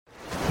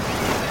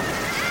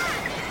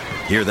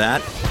Hear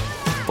that?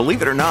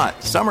 Believe it or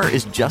not, summer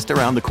is just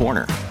around the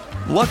corner.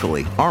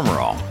 Luckily, Armor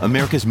All,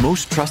 America's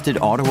most trusted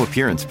auto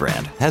appearance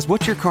brand, has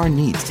what your car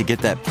needs to get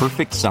that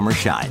perfect summer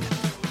shine.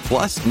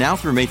 Plus, now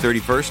through May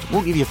 31st,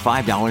 we'll give you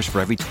 $5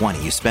 for every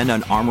 $20 you spend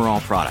on Armor All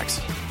products.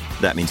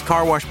 That means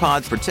car wash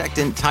pods,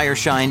 protectant, tire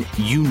shine,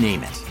 you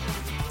name it.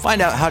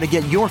 Find out how to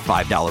get your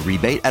 $5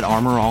 rebate at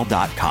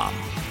armorall.com.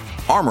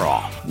 Armor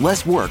All,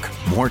 less work,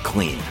 more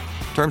clean.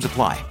 Terms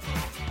apply.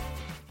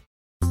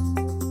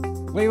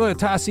 Layla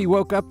Atassi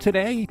woke up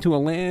today to a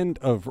land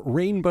of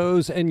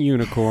rainbows and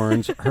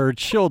unicorns. Her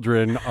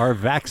children are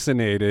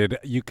vaccinated.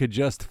 You could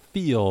just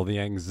feel the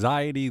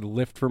anxiety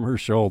lift from her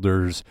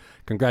shoulders.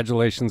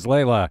 Congratulations,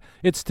 Layla.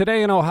 It's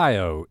Today in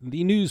Ohio,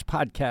 the news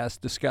podcast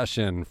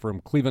discussion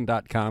from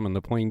Cleveland.com and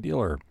The Plain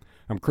Dealer.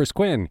 I'm Chris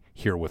Quinn,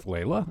 here with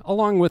Layla,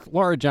 along with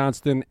Laura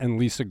Johnston and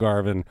Lisa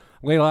Garvin.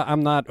 Layla,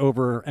 I'm not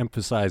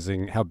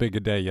overemphasizing how big a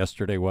day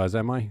yesterday was,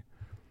 am I?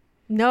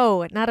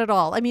 No, not at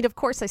all. I mean, of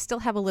course, I still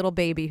have a little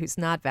baby who's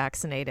not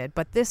vaccinated,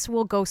 but this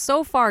will go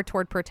so far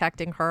toward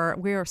protecting her.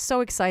 We are so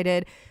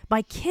excited.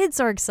 My kids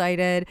are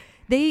excited.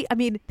 They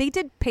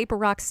did paper,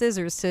 rock,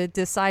 scissors to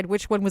decide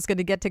which one was going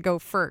to get to go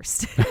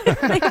first.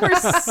 They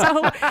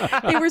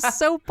were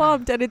so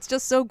pumped, and it's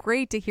just so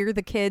great to hear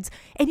the kids.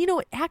 And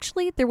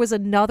actually, there was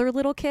another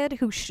little kid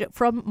who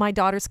from my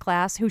daughter's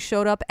class who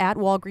showed up at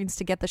Walgreens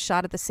to get the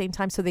shot at the same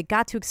time, so they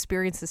got to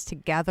experience this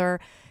together.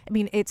 I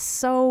mean, it's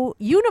so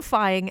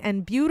unifying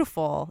and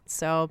beautiful.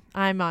 So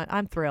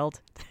I'm thrilled.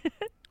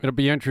 It'll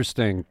be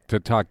interesting to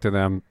talk to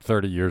them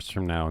 30 years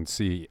from now and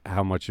see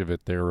how much of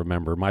it they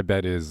remember. My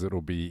bet is it'll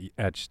be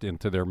etched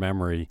into their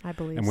memory. I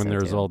believe so, and when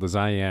they're as too. old as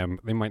I am,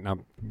 they might not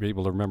be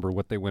able to remember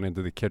what they went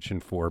into the kitchen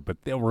for, but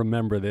they'll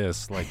remember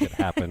this like it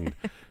happened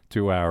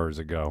 2 hours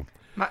ago.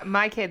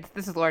 My kids,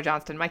 this is Laura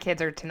Johnston. My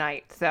kids are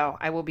tonight, so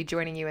I will be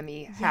joining you in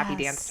the happy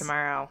dance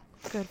tomorrow.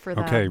 Good for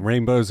them. Okay,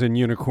 rainbows and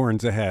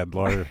unicorns ahead,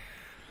 Laura.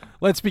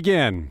 Let's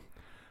begin.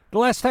 The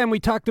last time we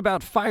talked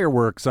about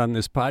fireworks on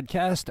this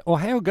podcast,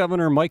 Ohio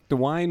Governor Mike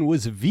DeWine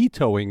was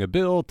vetoing a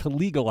bill to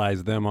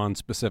legalize them on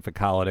specific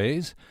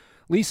holidays.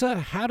 Lisa,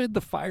 how did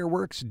the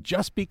fireworks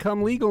just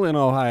become legal in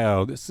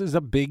Ohio? This is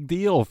a big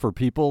deal for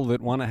people that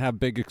want to have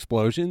big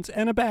explosions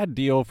and a bad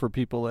deal for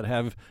people that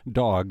have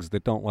dogs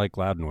that don't like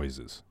loud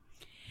noises.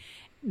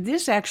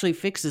 This actually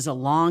fixes a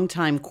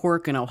long-time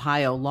quirk in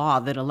Ohio law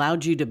that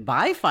allowed you to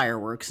buy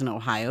fireworks in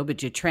Ohio,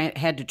 but you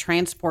had to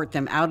transport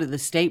them out of the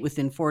state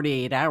within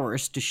 48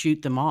 hours to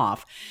shoot them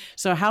off.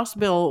 So House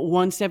Bill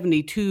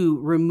 172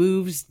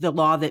 removes the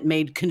law that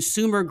made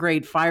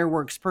consumer-grade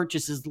fireworks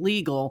purchases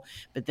legal,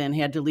 but then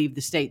had to leave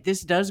the state.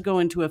 This does go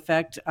into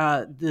effect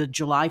the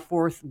July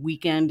 4th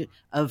weekend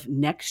of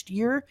next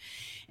year,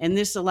 and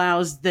this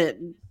allows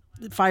the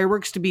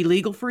fireworks to be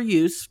legal for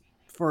use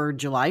for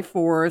July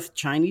 4th,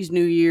 Chinese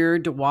New Year,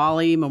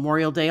 Diwali,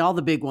 Memorial Day, all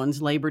the big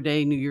ones, Labor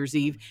Day, New Year's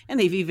Eve, and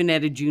they've even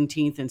added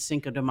Juneteenth and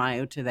Cinco de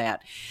Mayo to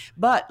that.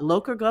 But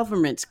local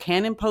governments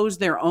can impose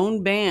their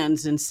own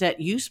bans and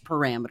set use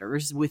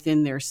parameters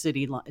within their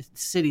city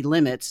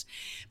limits.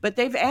 But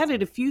they've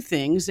added a few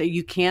things.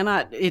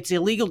 It's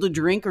illegal to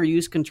drink or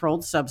use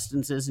controlled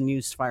substances and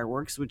use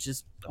fireworks, which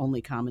is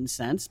only common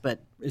sense,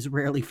 but is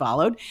rarely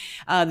followed.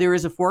 There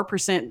is a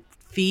 4%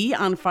 fee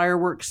on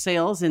fireworks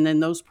sales, and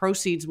then those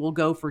proceeds will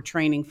go for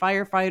training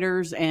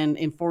firefighters and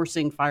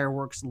enforcing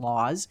fireworks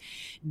laws.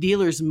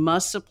 Dealers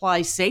must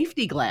supply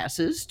safety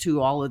glasses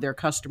to all of their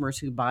customers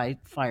who buy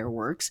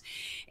fireworks.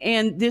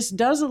 And this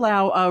does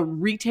allow a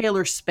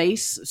retailer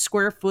space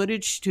square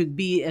footage to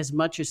be as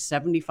much as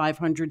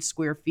 7,500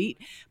 square feet,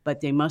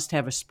 but they must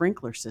have a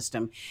sprinkler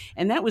system.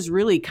 And that was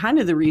really kind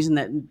of the reason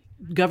that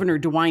Governor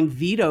DeWine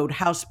vetoed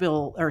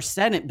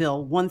Senate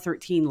Bill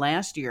 113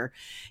 last year.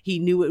 He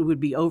knew it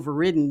would be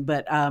overridden,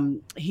 but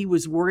he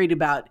was worried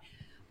about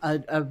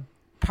a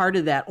part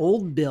of that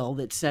old bill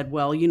that said,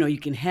 well, you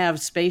can have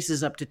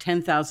spaces up to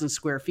 10,000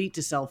 square feet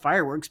to sell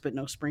fireworks, but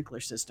no sprinkler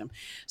system.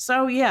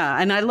 So,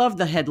 yeah, and I love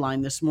the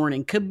headline this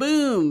morning,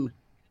 kaboom!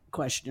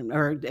 Question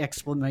or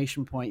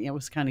exclamation point. It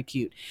was kind of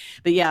cute.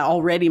 But yeah,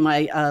 already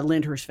my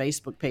Lyndhurst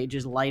Facebook page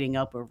is lighting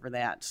up over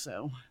that,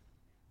 so...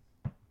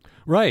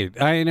 Right.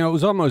 It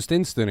was almost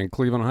instant in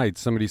Cleveland Heights.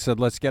 Somebody said,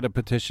 let's get a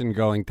petition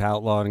going to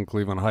outlaw it in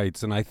Cleveland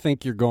Heights. And I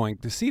think you're going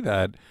to see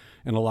that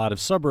in a lot of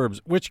suburbs,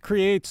 which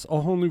creates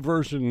a whole new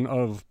version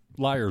of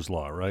liar's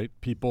law, right?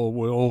 People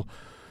will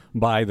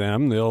buy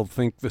them. They'll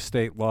think the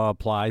state law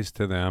applies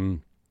to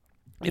them.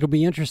 It'll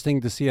be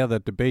interesting to see how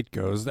that debate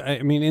goes.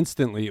 I mean,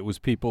 instantly it was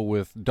people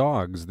with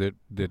dogs that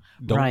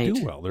don't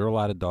do well. There are a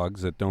lot of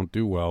dogs that don't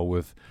do well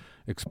with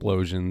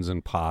explosions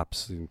and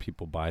pops, and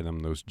people buy them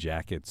those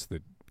jackets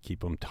that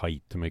keep them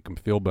tight to make them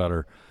feel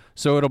better.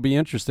 So it'll be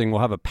interesting.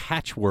 We'll have a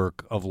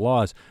patchwork of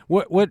laws.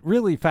 What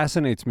really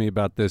fascinates me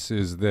about this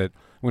is that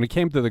when it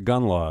came to the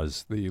gun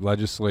laws, the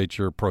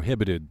legislature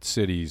prohibited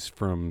cities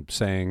from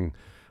saying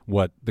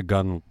what the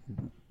gun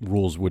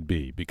rules would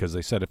be, because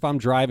they said, if I'm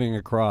driving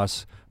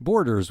across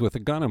borders with a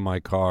gun in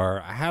my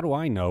car, how do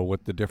I know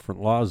what the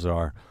different laws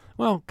are?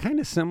 Well, kind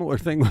of similar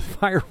thing with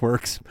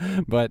fireworks,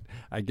 but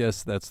I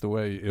guess that's the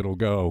way it'll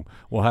go.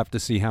 We'll have to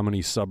see how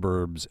many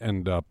suburbs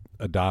end up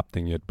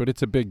adopting it, but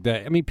it's a big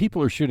day. I mean,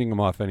 people are shooting them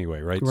off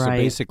anyway, right? So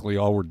basically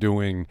all we're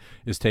doing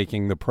is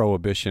taking the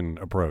prohibition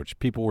approach.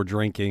 People were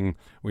drinking,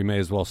 we may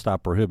as well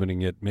stop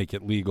prohibiting it, make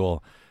it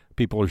legal.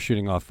 People are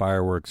shooting off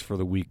fireworks for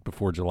the week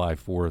before July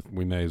 4th.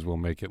 We may as well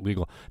make it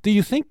legal. Do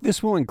you think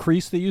this will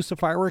increase the use of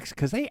fireworks?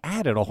 Because they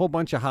added a whole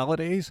bunch of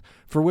holidays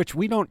for which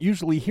we don't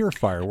usually hear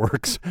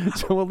fireworks.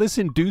 So will this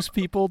induce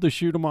people to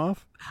shoot them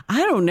off? I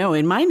don't know.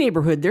 In my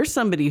neighborhood, there's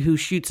somebody who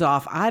shoots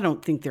off, I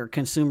don't think they're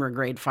consumer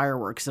grade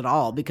fireworks at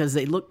all because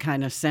they look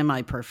kind of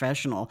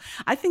semi-professional.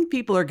 I think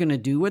people are going to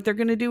do what they're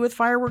going to do with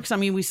fireworks. I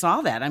mean, we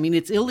saw that. I mean,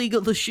 it's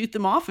illegal to shoot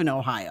them off in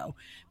Ohio,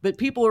 but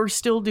people are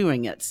still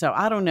doing it. So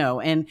I don't know.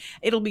 And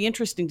it'll be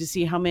interesting to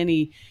see how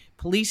many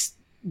police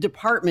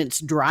departments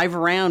drive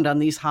around on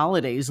these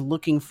holidays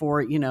looking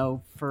for,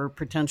 for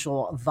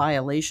potential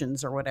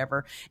violations or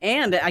whatever.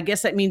 And I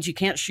guess that means you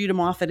can't shoot them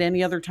off at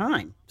any other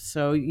time.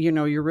 So,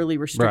 you're really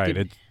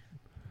restricted.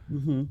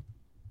 Right.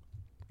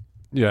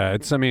 Yeah,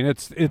 it's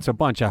a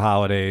bunch of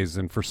holidays,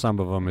 and for some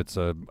of them,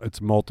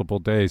 it's multiple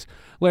days.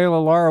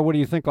 Layla, Laura, what do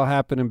you think will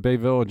happen in Bay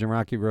Village and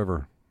Rocky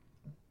River?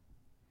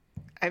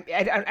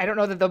 I don't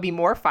know that there'll be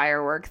more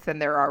fireworks than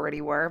there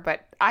already were,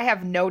 but I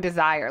have no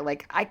desire.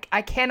 Like,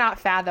 I cannot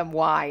fathom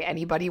why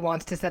anybody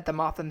wants to set them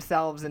off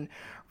themselves and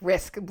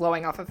risk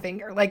blowing off a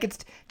finger. Like, it's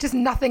just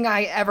nothing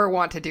I ever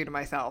want to do to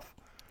myself.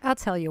 I'll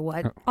tell you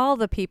what, all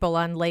the people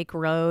on Lake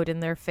Road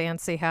in their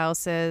fancy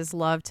houses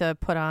love to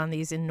put on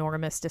these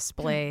enormous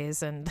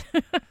displays, and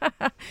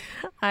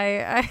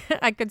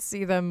I could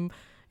see them,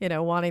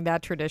 wanting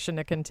that tradition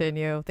to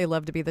continue. They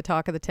love to be the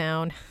talk of the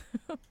town.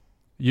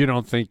 You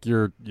don't think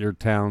your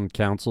town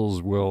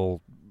councils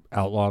will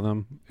outlaw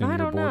them in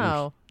your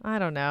borders? I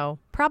don't know.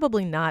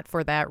 Probably not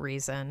for that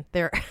reason.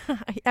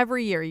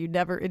 Every year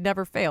it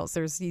never fails.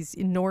 There's these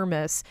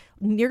enormous,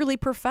 nearly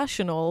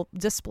professional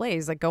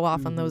displays that go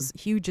off on those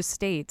huge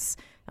estates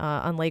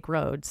on Lake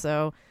Road.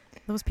 So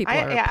those people are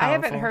powerful.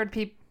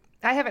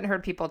 I haven't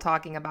heard people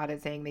talking about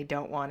it, saying they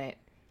don't want it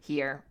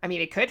here. I mean,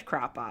 it could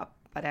crop up,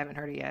 but I haven't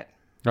heard it yet.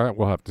 All right,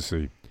 we'll have to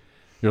see.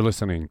 You're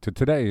listening to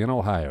Today in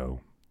Ohio.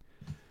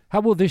 How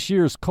will this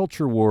year's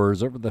culture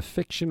wars over the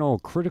fictional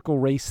critical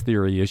race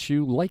theory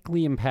issue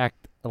likely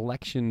impact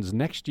elections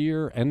next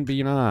year and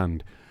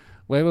beyond?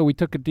 Layla, we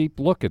took a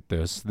deep look at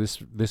this.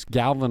 This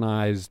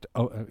galvanized,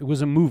 it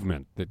was a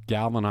movement that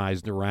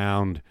galvanized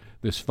around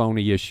this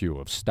phony issue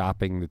of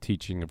stopping the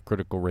teaching of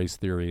critical race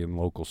theory in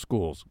local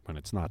schools when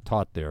it's not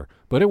taught there.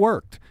 But it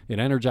worked. It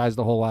energized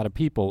a whole lot of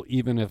people,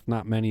 even if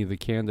not many of the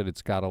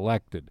candidates got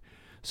elected.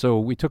 So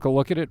we took a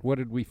look at it. What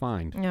did we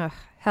find?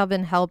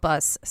 Heaven help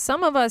us.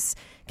 Some of us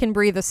can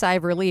breathe a sigh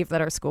of relief that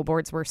our school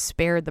boards were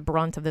spared the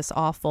brunt of this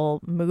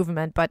awful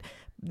movement, but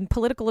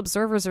political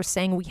observers are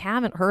saying we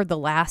haven't heard the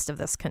last of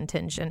this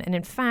contingent, and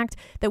in fact,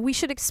 that we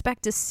should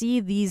expect to see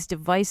these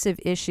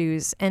divisive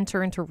issues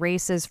enter into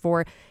races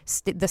for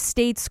the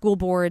state school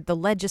board, the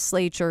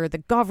legislature, the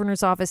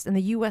governor's office, and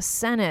the U.S.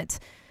 Senate.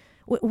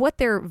 What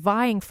they're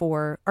vying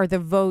for are the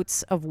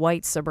votes of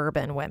white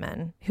suburban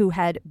women who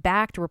had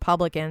backed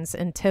Republicans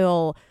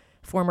until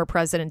former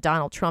President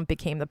Donald Trump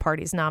became the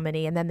party's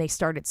nominee, and then they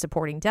started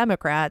supporting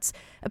Democrats.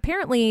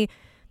 Apparently,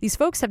 these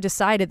folks have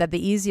decided that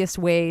the easiest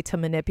way to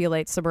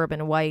manipulate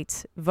suburban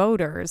white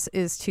voters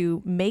is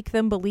to make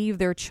them believe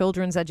their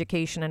children's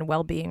education and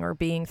well-being are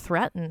being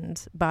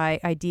threatened by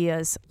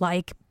ideas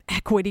like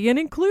equity and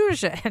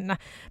inclusion,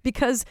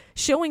 because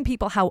showing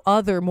people how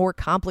other more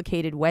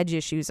complicated wedge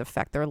issues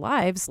affect their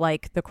lives,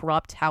 like the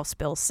corrupt House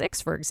Bill 6,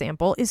 for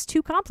example, is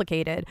too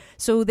complicated.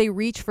 So they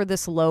reach for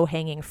this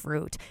low-hanging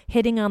fruit,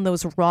 hitting on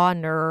those raw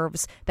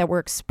nerves that were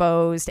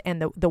exposed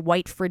and the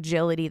white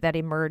fragility that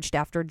emerged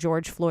after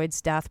George Floyd's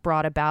death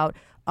brought about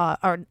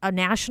a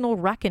national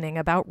reckoning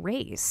about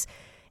race.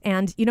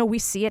 And, we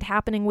see it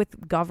happening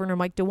with Governor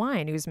Mike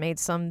DeWine, who's made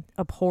some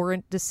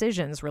abhorrent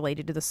decisions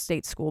related to the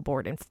state school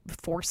board and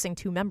forcing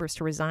 2 members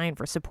to resign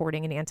for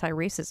supporting an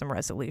anti-racism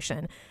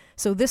resolution.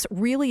 So this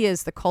really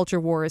is the culture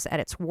wars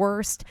at its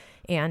worst,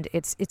 and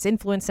its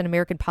influence in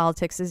American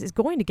politics is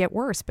going to get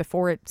worse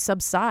before it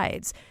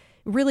subsides.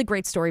 Really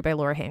great story by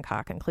Laura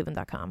Hancock on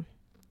Cleveland.com.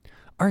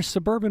 Are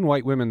suburban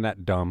white women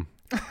that dumb?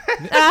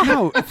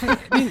 No, I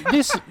mean,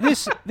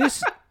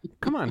 this.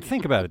 Come on,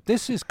 think about it.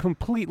 This is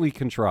completely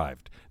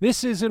contrived.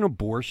 This isn't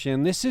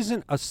abortion. This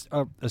isn't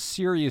a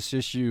serious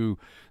issue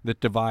that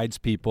divides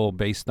people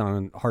based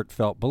on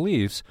heartfelt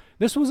beliefs.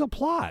 This was a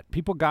plot.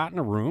 People got in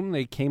a room.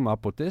 They came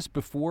up with this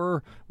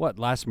before,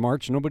 last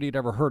March, nobody had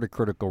ever heard of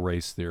critical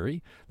race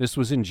theory. This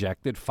was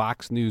injected.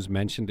 Fox News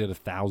mentioned it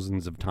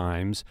thousands of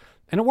times,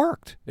 and it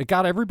worked. It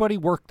got everybody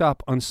worked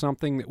up on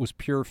something that was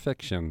pure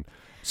fiction.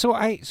 So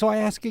I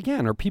ask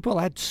again, are people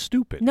that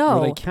stupid?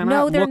 No, they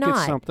cannot they're look not.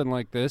 At something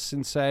like this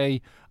and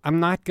say, I'm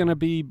not going to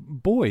be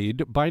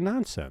buoyed by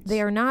nonsense.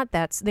 They are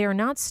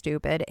not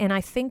stupid. And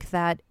I think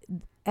that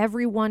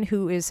everyone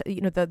who is,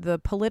 the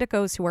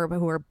politicos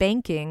who are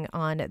banking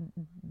on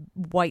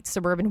white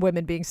suburban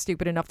women being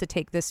stupid enough to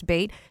take this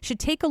bait should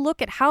take a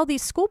look at how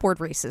these school board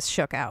races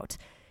shook out.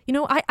 You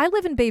know, I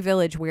live in Bay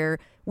Village where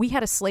we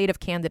had a slate of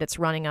candidates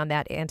running on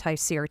that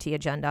anti-CRT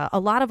agenda. A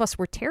lot of us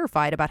were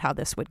terrified about how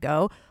this would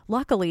go.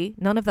 Luckily,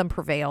 none of them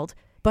prevailed.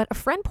 But a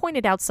friend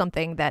pointed out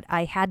something that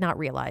I had not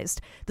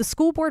realized. The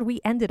school board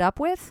we ended up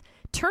with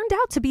turned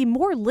out to be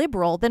more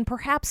liberal than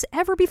perhaps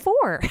ever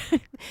before.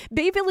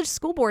 Bay Village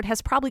School Board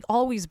has probably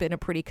always been a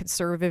pretty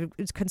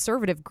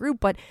conservative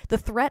group, but the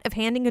threat of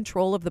handing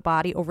control of the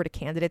body over to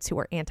candidates who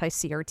are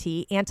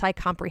anti-CRT,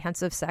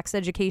 anti-comprehensive sex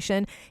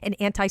education, and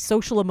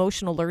anti-social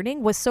emotional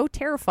learning was so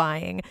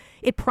terrifying.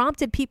 It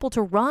prompted people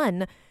to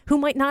run who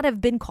might not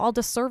have been called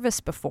to service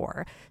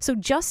before. So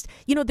just,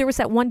 there was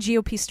that one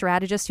GOP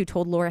strategist who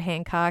told Laura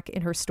Hancock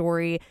in her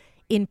story,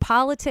 in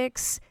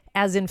politics,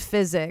 as in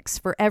physics,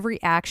 for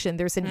every action,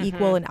 there's an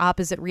equal and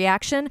opposite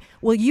reaction.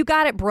 Well, you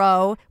got it,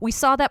 bro. We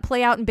saw that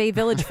play out in Bay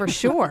Village for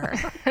sure.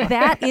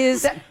 That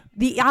is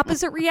the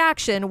opposite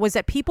reaction, was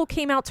that people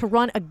came out to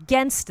run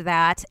against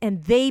that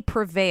and they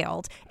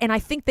prevailed. And I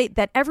think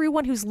that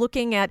everyone who's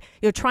looking at,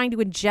 trying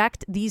to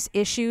inject these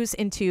issues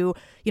into,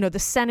 the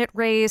Senate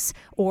race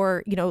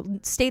or,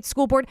 state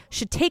school board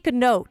should take a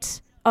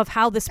note of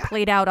how this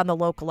played out on the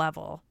local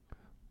level.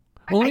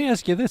 Well, let me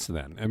ask you this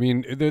then. I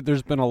mean,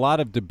 there's been a lot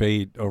of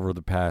debate over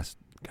the past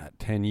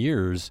 10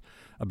 years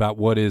about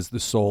what is the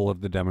soul of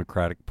the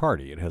Democratic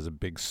Party. It has a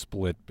big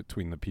split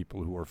between the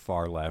people who are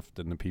far left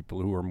and the people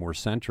who are more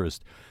centrist.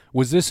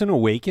 Was this an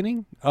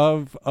awakening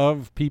of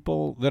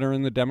people that are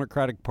in the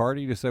Democratic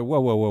Party to say,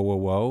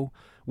 whoa,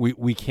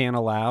 we can't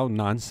allow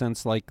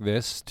nonsense like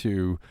this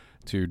to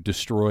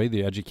destroy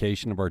the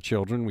education of our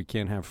children? We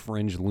can't have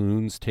fringe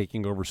loons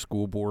taking over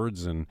school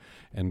boards and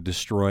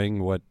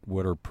destroying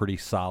what are pretty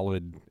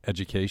solid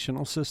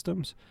educational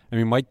systems. I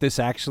mean, might this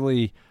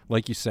actually,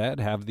 like you said,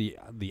 have the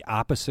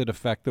opposite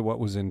effect of what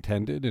was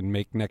intended and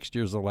make next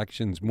year's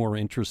elections more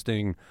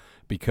interesting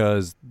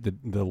because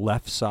the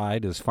left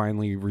side is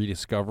finally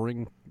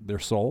rediscovering their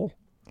soul?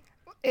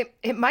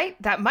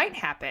 That might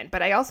happen,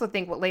 but I also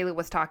think what Layla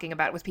was talking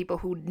about was people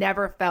who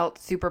never felt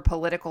super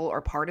political or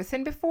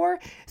partisan before.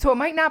 So it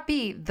might not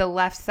be the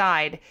left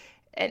side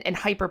and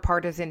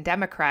hyper-partisan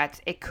Democrats.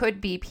 It could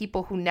be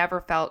people who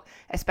never felt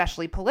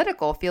especially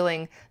political,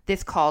 feeling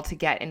this call to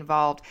get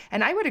involved.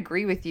 And I would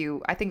agree with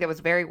you. I think that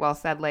was very well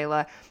said,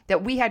 Layla,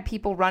 that we had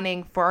people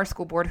running for our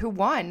school board who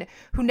won,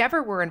 who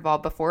never were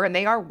involved before, and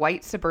they are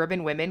white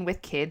suburban women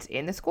with kids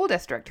in the school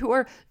district who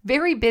are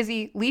very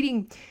busy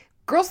leading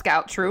Girl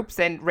Scout troops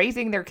and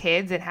raising their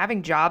kids and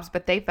having jobs,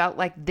 but they felt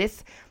like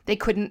this, they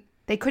couldn't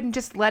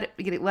just let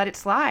it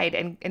slide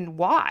and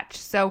watch.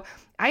 So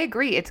I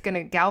agree, it's going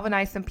to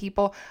galvanize some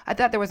people. I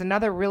thought there was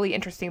another really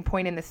interesting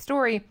point in this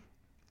story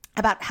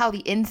about how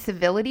the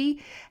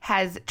incivility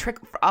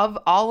of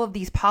all of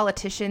these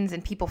politicians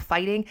and people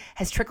fighting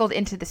has trickled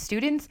into the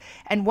students.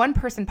 And one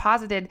person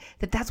posited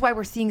that that's why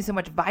we're seeing so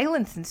much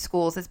violence in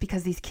schools, is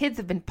because these kids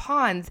have been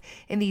pawns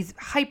in these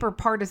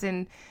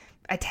hyper-partisan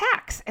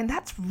attacks, and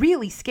that's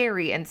really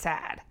scary and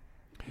sad.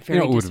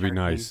 What would be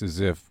nice is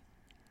if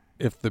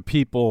the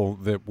people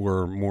that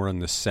were more in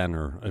the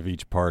center of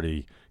each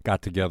party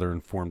got together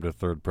and formed a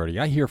third party.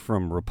 I hear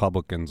from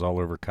Republicans all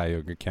over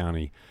Cuyahoga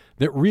County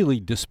that really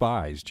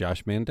despise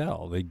Josh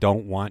Mandel. They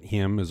don't want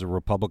him as a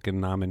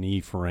Republican nominee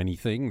for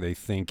anything. They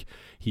think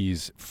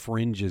he's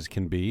fringe as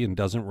can be and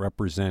doesn't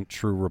represent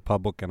true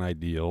Republican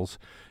ideals.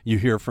 You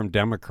hear from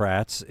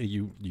Democrats,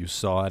 you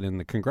saw it in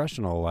the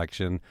congressional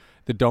election,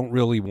 that don't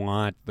really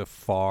want the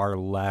far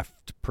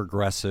left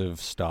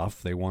progressive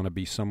stuff. They want to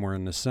be somewhere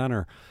in the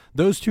center.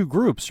 Those two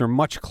groups are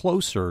much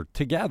closer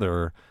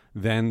together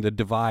than the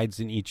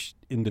divides in each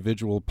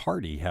individual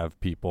party have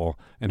people.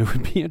 And it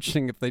would be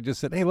interesting if they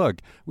just said, hey,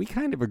 look, we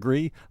kind of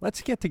agree.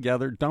 Let's get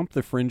together, dump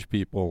the fringe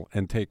people,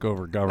 and take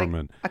over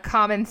government. Like a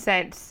common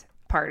sense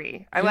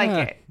party. I like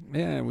it.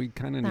 Yeah, we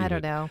kind of need it. I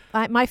don't know.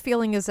 My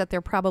feeling is that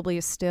there probably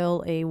is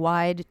still a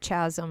wide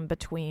chasm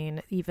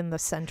between even the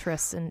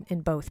centrists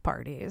in both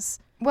parties.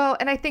 Well,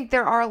 and I think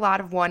there are a lot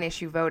of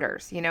one-issue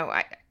voters.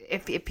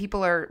 If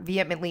people are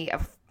vehemently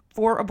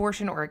for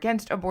abortion or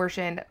against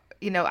abortion,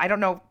 I don't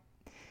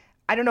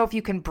know if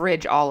you can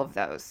bridge all of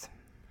those.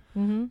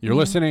 Mm-hmm. You're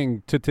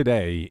listening to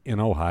Today in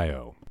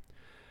Ohio.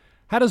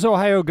 How does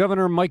Ohio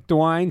Governor Mike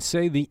DeWine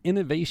say the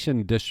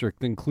Innovation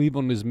District in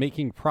Cleveland is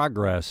making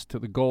progress to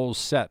the goals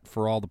set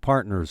for all the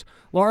partners?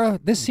 Laura,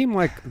 this seemed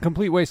like a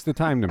complete waste of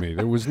time to me.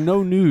 There was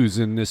no news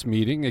in this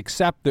meeting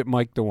except that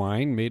Mike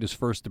DeWine made his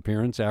first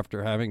appearance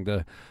after having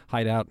to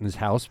hide out in his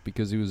house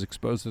because he was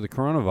exposed to the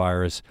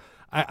coronavirus.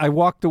 I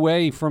walked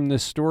away from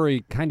this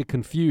story kind of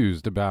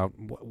confused about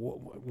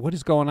what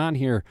is going on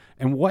here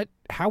and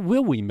how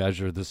will we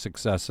measure the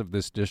success of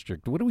this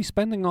district? What are we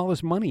spending all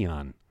this money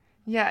on?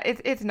 Yeah,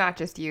 it's not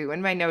just you.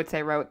 In my notes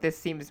I wrote, this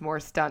seems more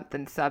stunt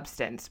than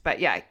substance. But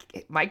yeah,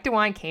 Mike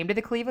DeWine came to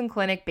the Cleveland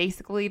Clinic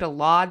basically to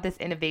laud this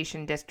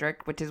innovation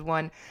district, which is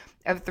one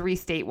of 3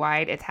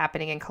 statewide. It's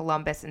happening in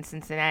Columbus and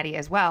Cincinnati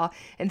as well,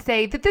 and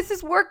say that this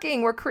is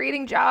working. We're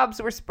creating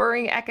jobs. We're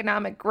spurring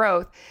economic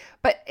growth.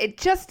 But it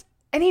just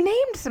And he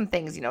named some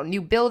things,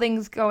 new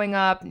buildings going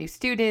up, new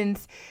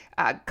students,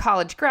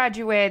 college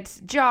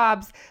graduates,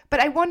 jobs. But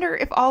I wonder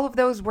if all of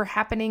those were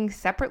happening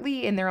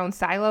separately in their own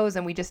silos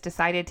and we just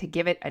decided to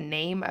give it a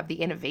name of the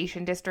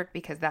Innovation District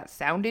because that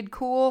sounded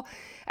cool.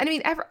 And I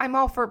mean, I'm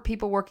all for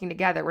people working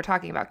together. We're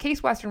talking about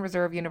Case Western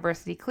Reserve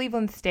University,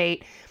 Cleveland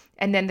State,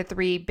 and then the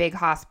three big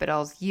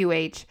hospitals,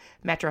 UH,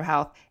 Metro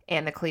Health,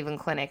 and the Cleveland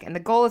Clinic. And the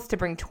goal is to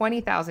bring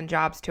 20,000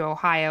 jobs to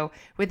Ohio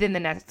within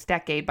the next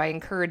decade by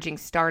encouraging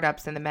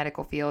startups in the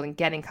medical field and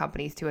getting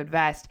companies to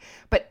invest.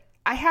 But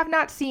I have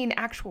not seen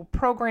actual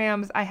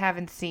programs. I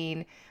haven't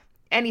seen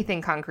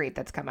anything concrete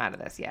that's come out of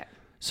this yet.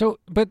 So,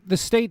 but the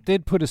state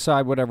did put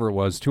aside whatever it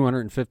was,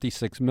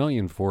 $256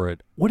 million for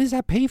it. What does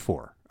that pay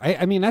for?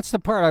 I mean, that's the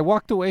part I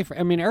walked away from.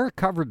 I mean, Eric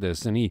covered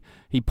this, and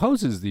he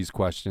poses these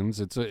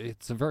questions. It's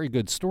a very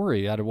good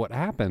story out of what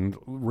happened,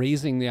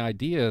 raising the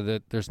idea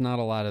that there's not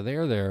a lot of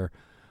there.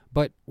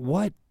 But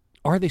what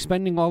are they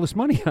spending all this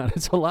money on?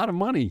 It's a lot of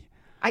money.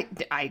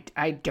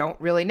 I don't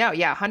really know.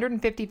 Yeah,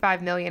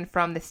 $155 million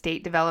from the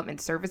State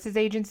Development Services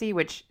Agency,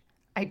 which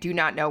I do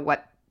not know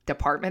what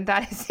department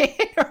that is in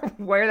or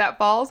where that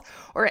falls,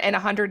 and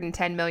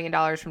 $110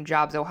 million from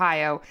Jobs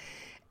Ohio.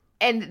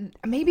 And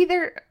maybe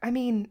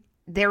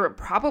they're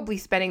probably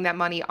spending that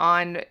money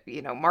on,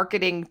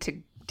 marketing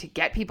to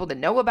get people to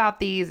know about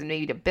these and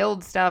maybe to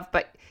build stuff.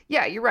 But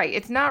yeah, you're right.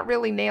 It's not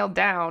really nailed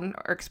down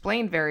or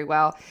explained very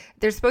well.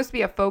 There's supposed to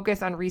be a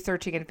focus on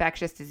researching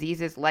infectious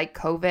diseases like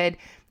COVID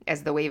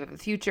as the wave of the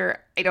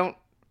future. I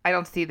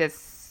don't see this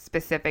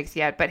specifics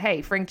yet, but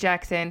hey, Frank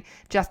Jackson,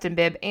 Justin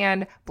Bibb,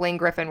 and Blaine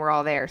Griffin were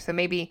all there. So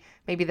maybe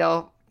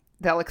they'll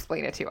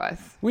explain it to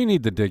us. We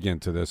need to dig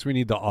into this. We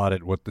need to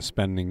audit what the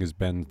spending has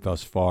been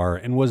thus far.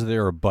 And was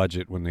there a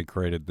budget when they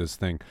created this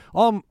thing?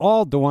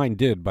 All DeWine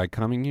did by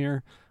coming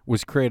here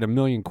was create a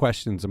million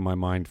questions in my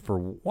mind for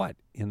what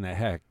in the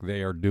heck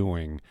they are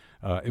doing.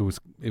 It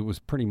was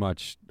pretty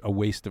much a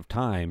waste of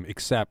time,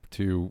 except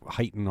to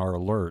heighten our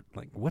alert.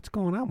 Like, what's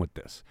going on with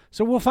this?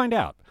 So we'll find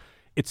out.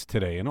 It's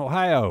Today in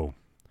Ohio.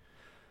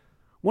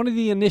 One of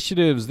the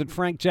initiatives that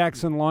Frank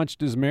Jackson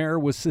launched as mayor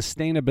was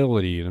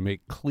sustainability to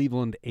make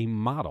Cleveland a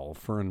model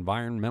for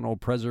environmental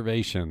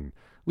preservation.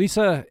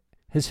 Lisa,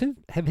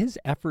 have his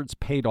efforts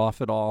paid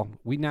off at all?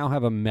 We now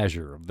have a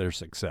measure of their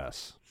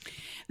success.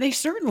 They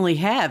certainly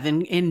have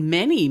in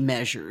many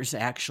measures,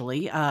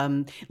 actually.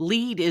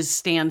 LEED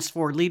stands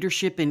for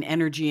Leadership in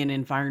Energy and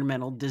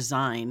Environmental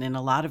Design, and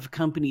a lot of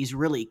companies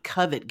really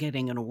covet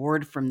getting an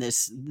award from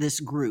this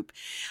group.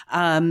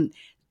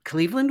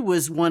 Cleveland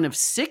was one of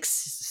 6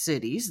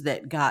 cities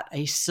that got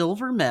a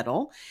silver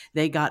medal.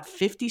 They got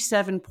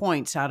 57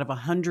 points out of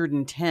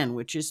 110,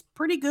 which is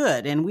pretty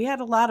good. And we had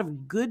a lot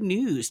of good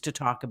news to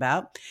talk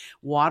about.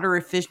 Water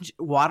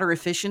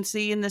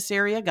efficiency in this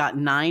area got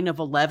 9 of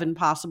 11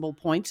 possible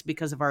points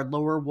because of our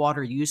lower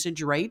water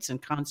usage rates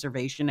and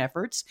conservation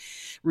efforts.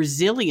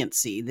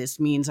 Resiliency, this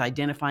means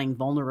identifying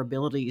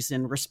vulnerabilities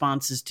in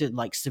responses to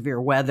like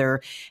severe weather,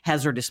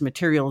 hazardous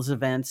materials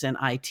events, and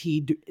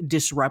IT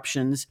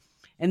disruptions.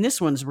 And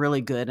this one's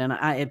really good.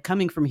 And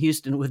coming from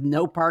Houston with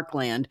no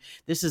parkland,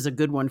 this is a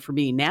good one for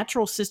me.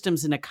 Natural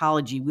systems and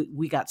ecology,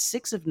 we got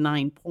 6 of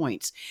 9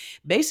 points.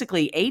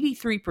 Basically,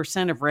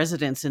 83% of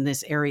residents in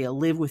this area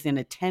live within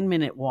a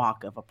 10-minute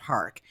walk of a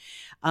park.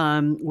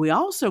 We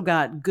also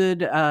got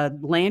good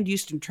land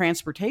use and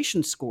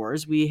transportation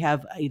scores. We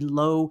have a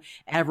low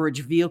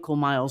average vehicle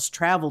miles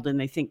traveled,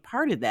 and I think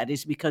part of that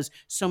is because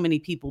so many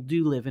people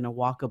do live in a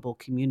walkable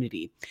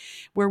community.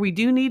 Where we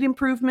do need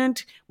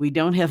improvement, we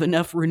don't have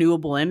enough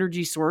renewable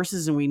energy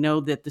sources, and we know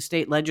that the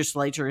state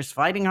legislature is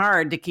fighting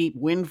hard to keep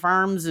wind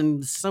farms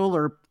and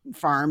solar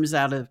farms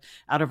out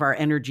of our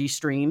energy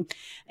stream.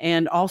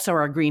 And also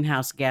our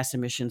greenhouse gas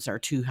emissions are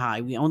too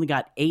high. We only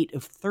got 8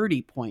 of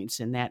 30 points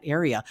in that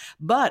area,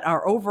 but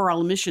our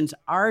overall emissions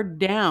are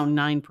down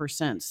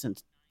 9%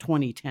 since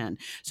 2010.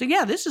 So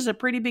yeah, this is a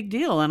pretty big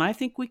deal, and I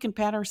think we can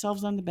pat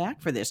ourselves on the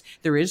back for this.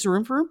 There is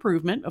room for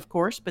improvement, of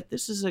course, but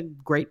this is a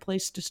great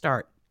place to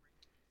start.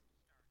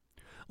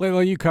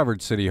 Layla, you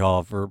covered City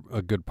Hall for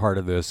a good part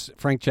of this.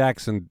 Frank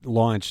Jackson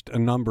launched a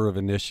number of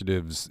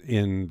initiatives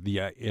in the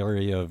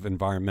area of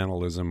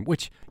environmentalism,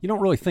 which you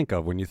don't really think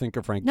of when you think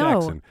of Frank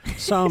Jackson.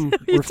 Some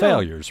were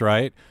failures,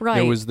 right? Right.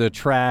 There was the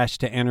trash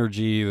to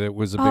energy that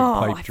was a big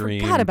pipe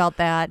dream. I forgot about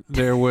that.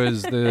 There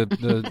was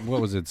the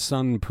what was it,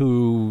 sun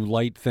poo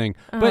light thing.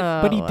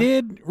 But he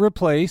did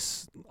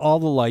replace all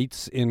the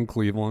lights in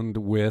Cleveland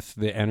with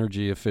the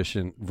energy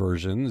efficient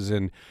versions,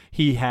 and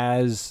he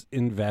has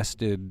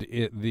invested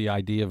in the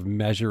idea of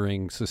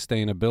measuring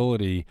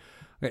sustainability.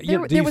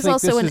 There was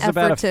also an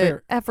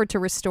effort to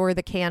restore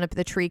the canopy,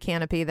 the tree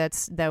canopy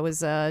that was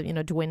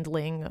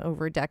dwindling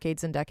over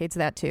decades and decades.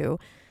 That too,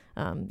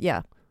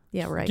 yeah,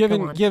 right.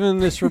 Given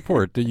this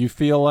report, do you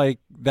feel like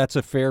that's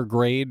a fair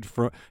grade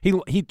for?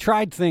 He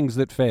tried things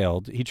that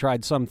failed. He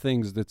tried some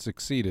things that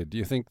succeeded. Do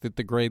you think that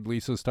the grade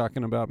Lisa's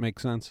talking about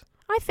makes sense?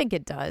 I think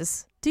it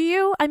does. Do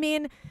you? I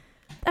mean,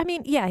 I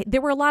mean, yeah,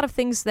 there were a lot of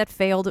things that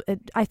failed.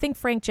 I think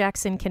Frank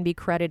Jackson can be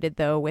credited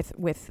though with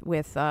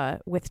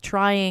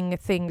trying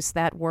things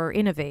that were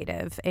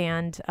innovative,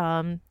 and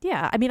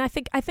yeah, I mean, I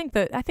think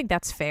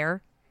that's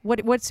fair.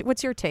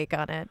 What's your take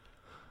on it?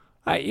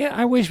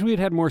 I wish we'd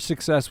had more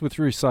success with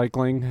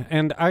recycling,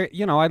 and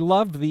I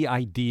loved the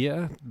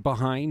idea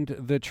behind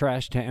the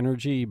trash to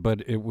energy,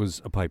 but it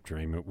was a pipe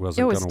dream. It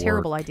wasn't. It was gonna a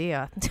terrible work.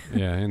 idea.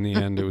 Yeah, in the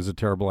end, it was a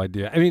terrible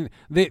idea. I mean,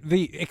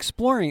 the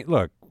exploring.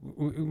 Look,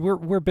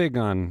 we're big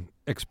on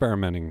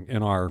experimenting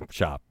in our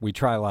shop. We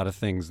try a lot of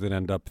things that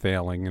end up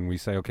failing, and we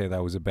say, okay,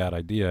 that was a bad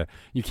idea.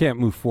 You can't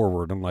move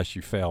forward unless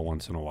you fail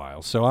once in a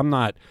while. So I'm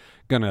not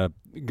gonna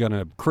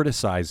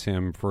criticize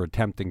him for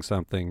attempting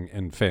something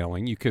and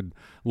failing. You could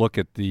look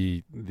at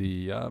the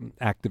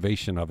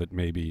activation of it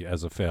maybe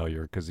as a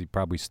failure because he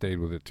probably stayed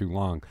with it too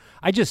long.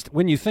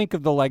 When you think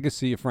of the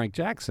legacy of Frank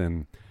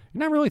Jackson, you're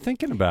not really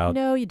thinking about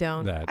No, you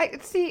don't. that.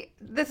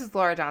 This is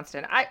Laura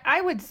Johnston. I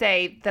would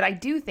say that I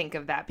do think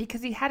of that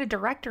because he had a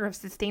director of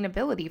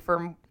sustainability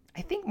for,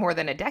 I think, more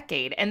than a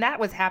decade. And that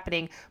was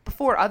happening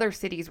before other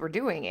cities were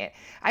doing it.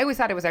 I always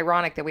thought it was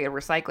ironic that we had a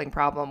recycling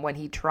problem when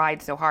he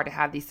tried so hard to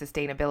have these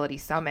sustainability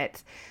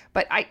summits.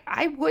 But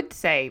I would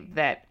say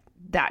that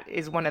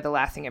is one of the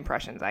lasting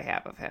impressions I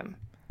have of him.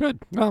 Good.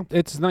 Well,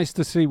 it's nice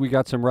to see we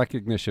got some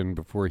recognition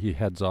before he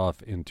heads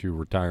off into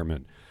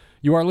retirement.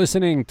 You are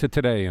listening to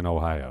Today in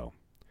Ohio.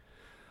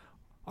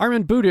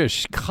 Armin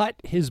Budish cut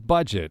his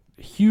budget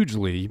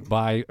hugely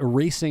by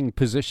erasing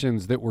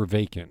positions that were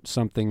vacant,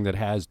 something that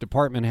has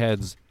department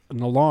heads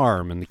an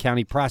alarm and the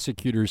county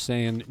prosecutors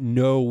saying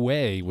no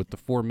way with the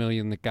 $4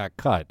 million that got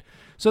cut.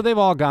 So they've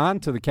all gone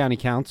to the county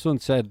council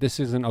and said this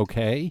isn't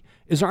okay.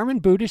 Is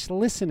Armin Budish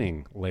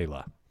listening,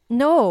 Layla?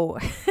 No,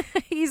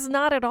 he's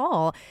not at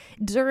all.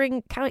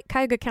 During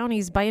Cuyahoga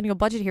County's biennial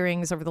budget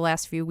hearings over the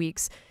last few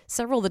weeks,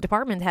 several of the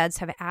department heads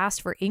have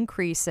asked for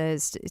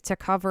increases to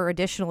cover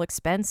additional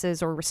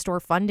expenses or restore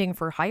funding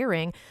for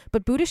hiring,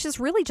 but Budish is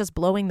really just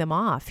blowing them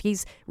off.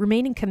 He's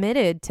remaining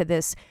committed to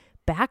this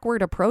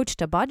backward approach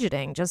to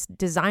budgeting, just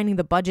designing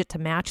the budget to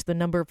match the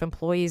number of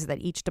employees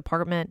that each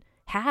department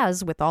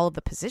has with all of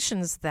the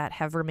positions that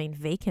have remained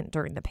vacant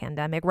during the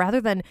pandemic,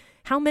 rather than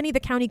how many the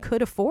county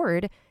could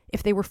afford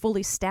if they were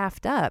fully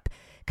staffed up.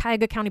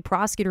 Cuyahoga County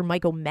Prosecutor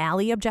Mike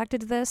O'Malley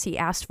objected to this. He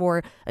asked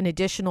for an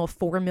additional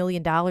 $4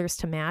 million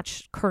to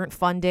match current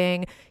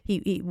funding.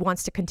 He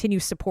wants to continue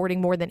supporting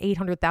more than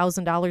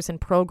 $800,000 in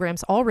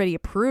programs already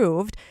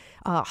approved,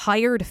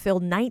 hire to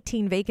fill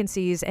 19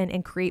 vacancies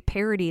and create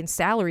parity in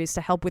salaries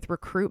to help with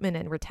recruitment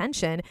and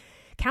retention.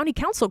 County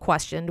Council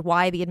questioned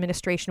why the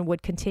administration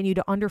would continue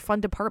to underfund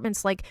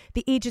departments like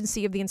the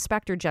Agency of the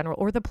Inspector General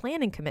or the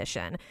Planning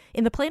Commission.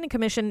 In the Planning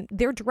Commission,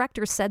 their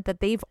director said that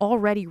they've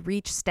already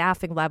reached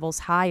staffing levels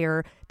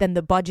higher than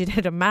the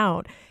budgeted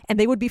amount, and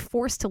they would be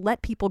forced to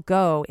let people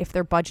go if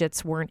their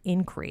budgets weren't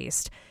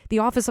increased. The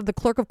Office of the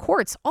Clerk of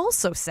Courts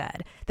also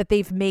said that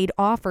they've made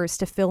offers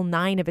to fill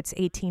 9 of its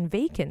 18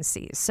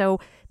 vacancies. So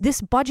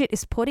this budget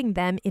is putting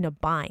them in a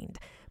bind.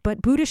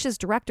 But Budish's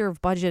director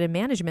of budget and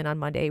management on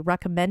Monday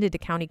recommended to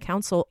county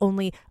council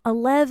only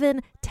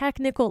 11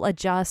 technical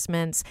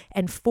adjustments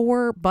and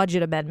 4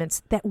 budget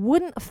amendments that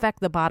wouldn't affect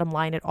the bottom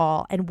line at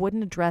all and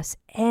wouldn't address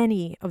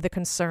any of the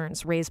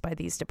concerns raised by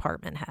these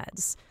department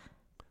heads.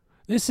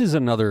 This is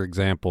another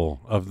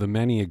example of the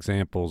many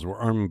examples where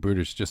Armin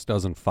Budish just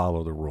doesn't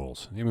follow the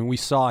rules. I mean, we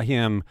saw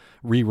him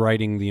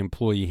rewriting the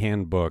employee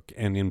handbook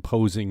and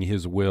imposing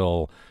his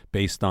will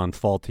based on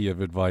faulty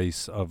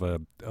advice of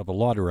a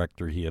law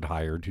director he had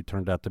hired who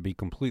turned out to be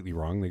completely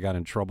wrong. They got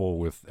in trouble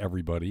with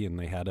everybody and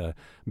they had to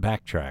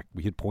backtrack.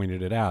 We had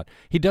pointed it out.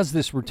 He does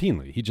this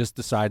routinely. He just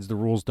decides the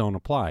rules don't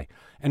apply.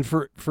 And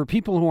for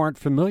people who aren't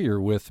familiar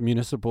with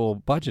municipal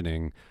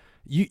budgeting,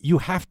 you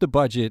have to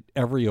budget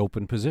every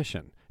open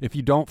position. If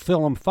you don't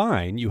fill them,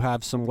 fine. You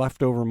have some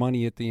leftover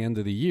money at the end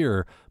of the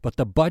year, but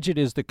the budget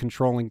is the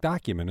controlling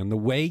document. And the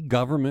way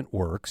government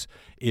works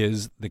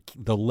is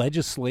the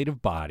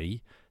legislative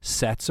body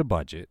sets a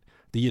budget.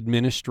 The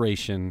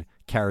administration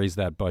carries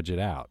that budget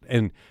out.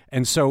 And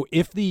so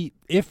if the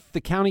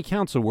county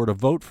council were to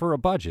vote for a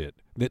budget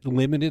that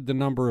limited the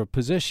number of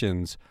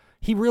positions,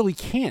 he really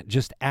can't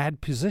just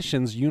add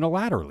positions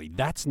unilaterally.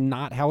 That's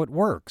not how it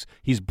works.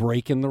 He's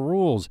breaking the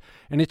rules.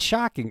 And it's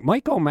shocking.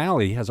 Mike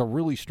O'Malley has a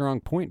really strong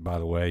point, by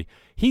the way.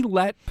 He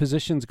let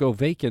positions go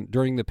vacant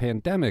during the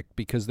pandemic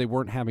because they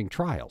weren't having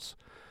trials.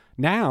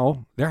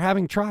 Now they're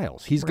having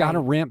trials. He's got to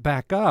ramp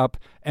back up.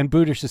 And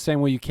Budish is saying,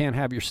 well, you can't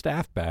have your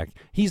staff back.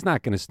 He's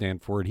not going to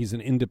stand for it. He's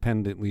an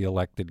independently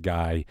elected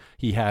guy.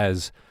 He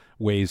has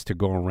ways to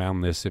go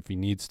around this if he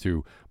needs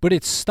to. But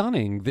it's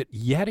stunning that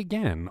yet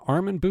again,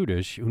 Armin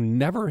Budish, who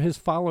never has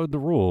followed the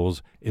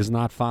rules, is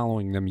not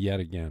following them yet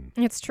again.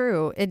 It's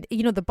true. And,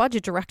 the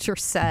budget director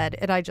said,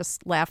 and I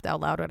just laughed out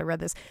loud when I read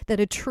this,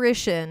 that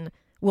attrition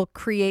will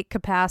create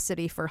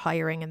capacity for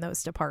hiring in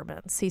those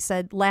departments. He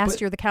said last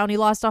year the county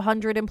lost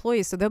 100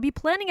 employees, so there'll be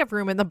plenty of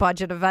room in the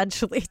budget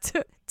eventually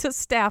to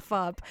staff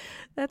up.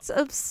 That's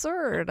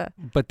absurd.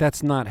 But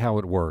that's not how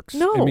it works.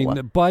 No. I mean,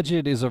 the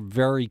budget is a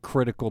very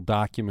critical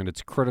document.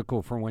 It's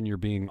critical for when you're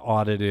being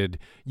audited.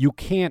 You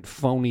can't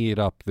phony it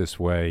up this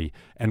way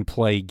and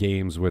play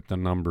games with the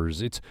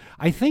numbers.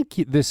 I think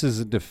this is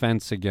a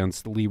defense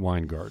against Lee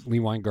Weingart. Lee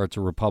Weingart's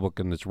a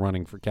Republican that's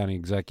running for county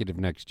executive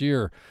next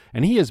year,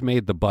 and he has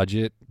made the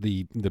budget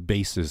the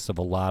basis of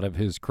a lot of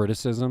his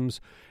criticisms.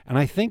 And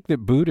I think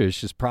that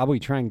Buttigieg is probably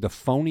trying to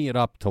phony it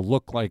up to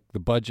look like the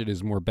budget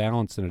is more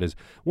balanced than it is.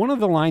 One of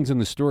the lines in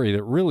the story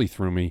that really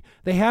threw me,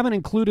 they haven't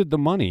included the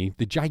money,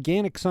 the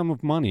gigantic sum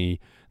of money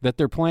that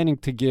they're planning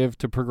to give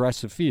to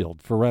Progressive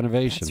Field for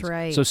renovations. That's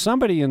right. So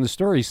somebody in the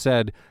story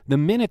said the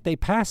minute they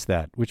pass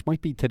that, which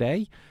might be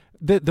today,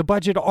 the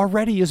budget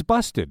already is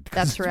busted.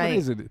 That's right. What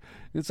is it?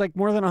 It's like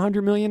more than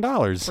 $100 million.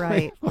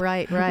 Right.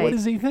 What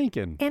is he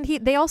thinking? And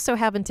they also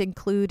haven't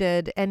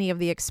included any of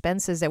the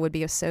expenses that would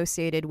be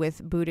associated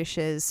with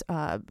Buttigieg's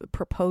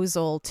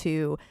proposal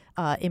to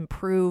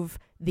improve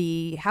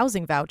the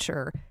housing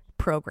voucher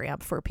program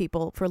for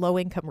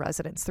low-income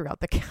residents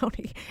throughout the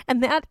county.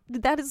 And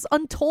that is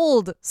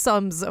untold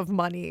sums of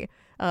money.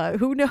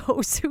 Who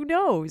knows?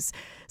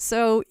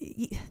 So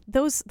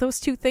those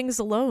two things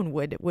alone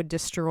would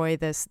destroy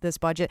this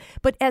budget.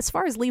 But as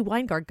far as Lee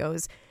Weingart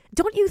goes,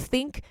 don't you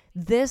think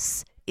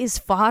this is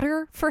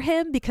fodder for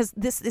him? Because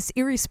this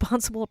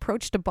irresponsible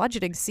approach to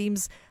budgeting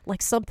seems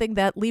like something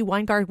that Lee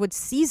Weingart would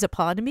seize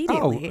upon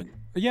immediately. Oh,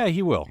 yeah,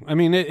 he will. I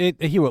mean,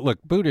 he will. Look,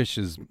 Buttigieg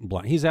is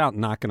blind. He's out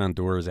knocking on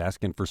doors,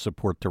 asking for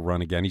support to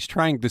run again. He's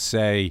trying to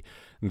say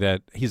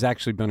that he's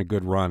actually been a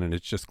good run, and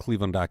it's just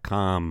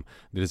Cleveland.com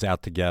that is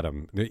out to get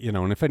him.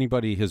 And if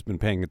anybody has been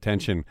paying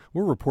attention,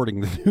 we're reporting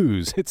the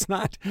news. It's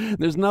not.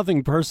 There's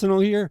nothing personal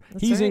here.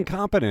 He's right.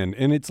 incompetent,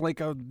 and it's like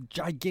a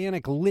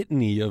gigantic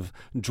litany of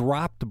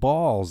dropped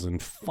balls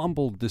and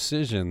fumbled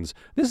decisions.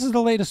 This is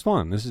the latest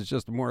one. This is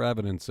just more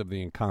evidence of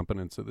the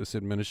incompetence of this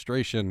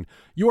administration.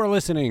 You are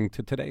listening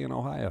to Today in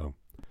Ohio.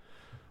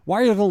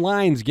 Why are the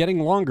lines getting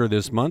longer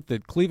this month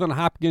at Cleveland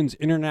Hopkins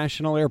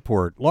International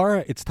Airport?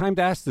 Laura, it's time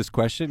to ask this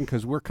question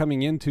because we're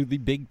coming into the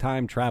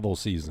big-time travel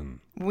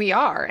season. We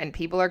are, and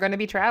people are going to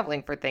be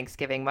traveling for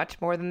Thanksgiving much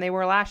more than they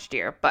were last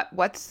year. But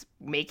what's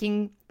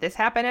making this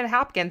happen at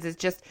Hopkins is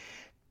just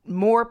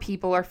more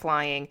people are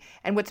flying.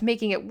 And what's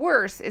making it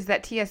worse is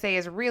that TSA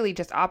is really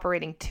just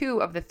operating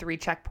 2 of the 3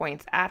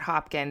 checkpoints at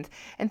Hopkins.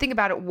 And think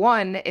about it,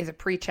 one is a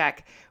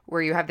pre-check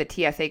where you have the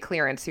TSA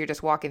clearance, so you're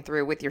just walking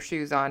through with your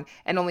shoes on,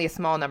 and only a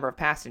small number of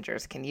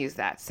passengers can use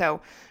that.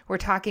 So we're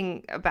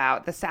talking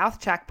about the South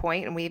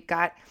checkpoint, and we've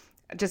got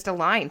just a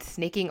line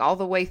snaking all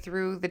the way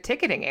through the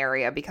ticketing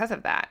area because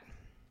of that.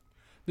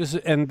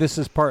 This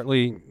is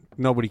partly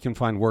nobody can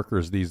find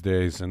workers these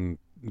days, and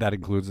that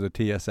includes the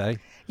TSA?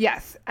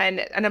 Yes.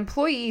 And an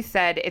employee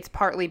said it's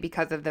partly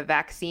because of the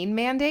vaccine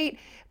mandate,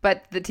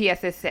 but the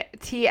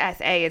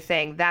TSA is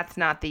saying that's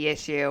not the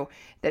issue,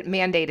 that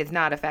mandate is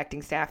not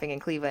affecting staffing in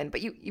Cleveland.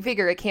 But you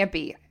figure it can't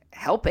be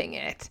helping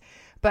it.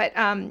 But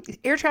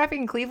air traffic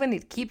in Cleveland,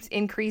 it keeps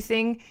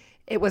increasing.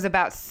 It was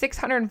about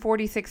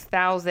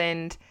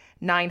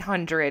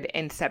 646,900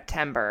 in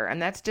September,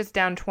 and that's just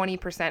down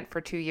 20%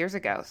 for 2 years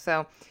ago.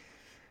 So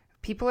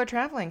people are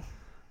traveling.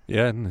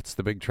 Yeah, and it's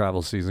the big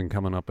travel season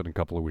coming up in a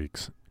couple of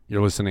weeks.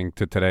 You're listening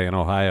to Today in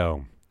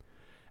Ohio.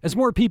 As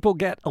more people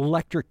get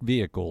electric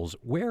vehicles,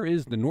 where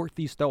is the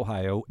Northeast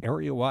Ohio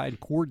Area-Wide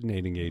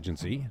Coordinating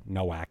Agency,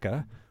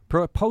 NOACA,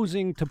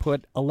 proposing to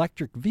put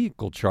electric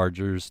vehicle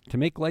chargers to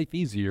make life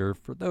easier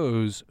for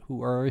those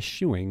who are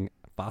eschewing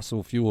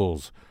fossil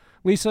fuels?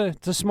 Lisa,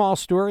 it's a small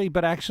story,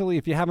 but actually,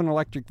 if you have an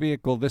electric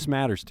vehicle, this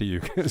matters to you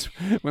because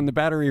when the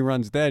battery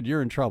runs dead,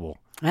 you're in trouble.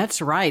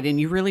 That's right.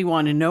 And you really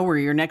want to know where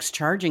your next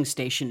charging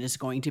station is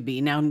going to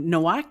be. Now,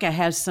 NOACA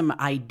has some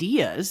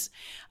ideas.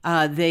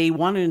 They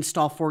want to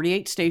install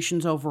 48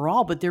 stations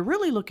overall, but they're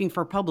really looking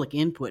for public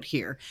input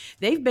here.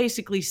 They've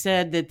basically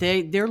said that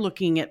they're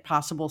looking at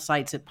possible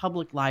sites at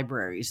public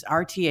libraries,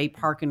 RTA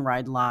park and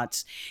ride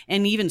lots,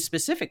 and even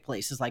specific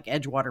places like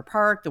Edgewater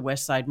Park, the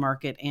West Side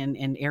Market,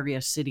 and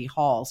area city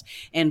halls.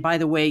 And by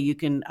the way, you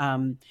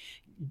can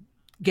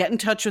get in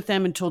touch with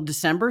them until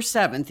December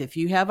 7th. If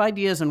you have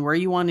ideas on where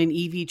you want an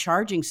EV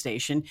charging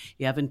station,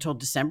 you have until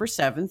December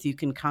 7th. You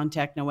can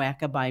contact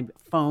NOACA by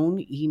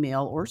phone,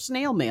 email, or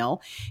snail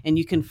mail, and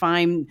you can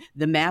find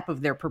the map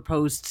of their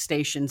proposed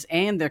stations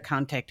and their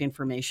contact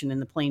information in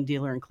the Plain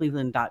Dealer and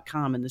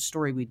Cleveland.com and the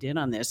story we did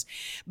on this.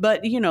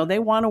 But, they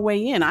want to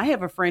weigh in. I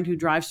have a friend who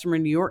drives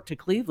from New York to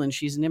Cleveland.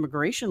 She's an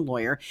immigration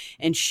lawyer,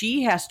 and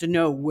she has to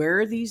know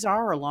where these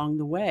are along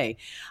the way.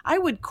 I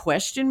would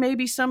question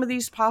maybe some of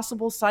these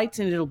possible sites,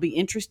 and it'll be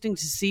interesting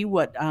to see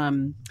what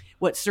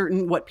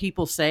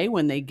people say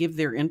when they give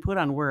their input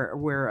on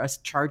where a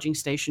charging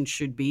station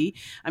should be.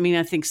 I mean,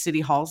 I think city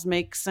halls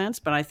make sense,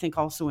 but I think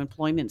also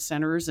employment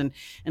centers and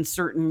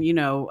certain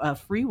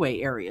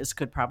freeway areas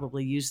could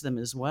probably use them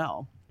as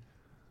well.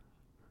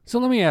 So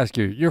let me ask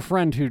you, your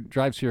friend who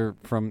drives here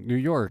from New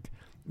York,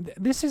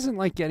 This isn't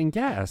like getting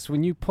gas.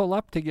 When you pull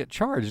up to get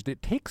charged,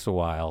 it takes a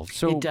while.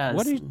 So It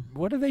does.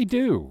 What do they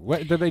do?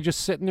 Do they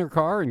just sit in their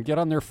car and get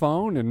on their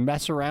phone and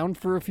mess around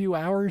for a few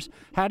hours?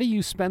 How do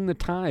you spend the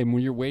time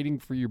when you're waiting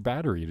for your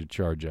battery to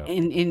charge up?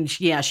 And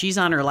yeah, she's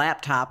on her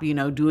laptop,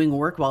 doing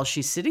work while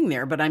she's sitting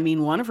there. But I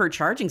mean, one of her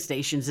charging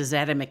stations is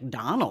at a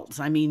McDonald's.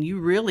 I mean, you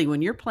really,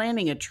 when you're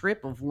planning a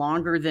trip of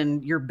longer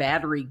than your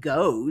battery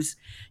goes,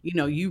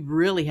 you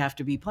really have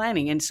to be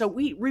planning. And so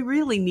we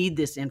really need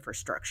this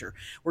infrastructure.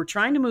 We're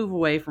trying to move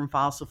away from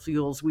fossil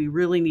fuels. We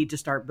really need to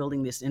start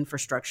building this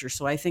infrastructure.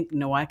 So I think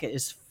NOACA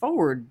is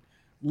forward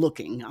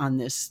looking on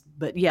this.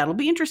 But yeah, it'll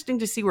be interesting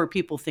to see where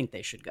people think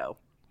they should go.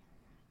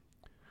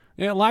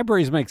 Yeah,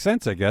 libraries make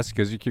sense, I guess,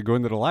 because you could go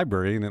into the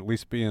library and at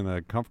least be in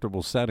a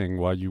comfortable setting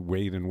while you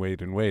wait and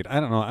wait and wait. I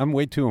don't know. I'm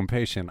way too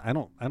impatient. I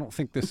don't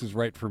think this is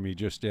right for me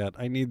just yet.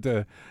 I need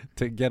to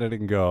get it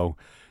and go.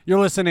 You're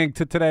listening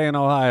to Today in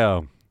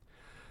Ohio.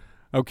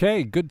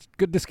 Okay, good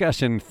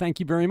discussion. Thank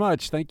you very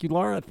much. Thank you,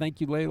 Laura. Thank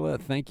you, Layla.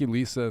 Thank you,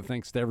 Lisa.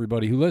 Thanks to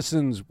everybody who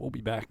listens. We'll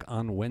be back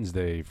on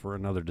Wednesday for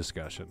another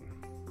discussion.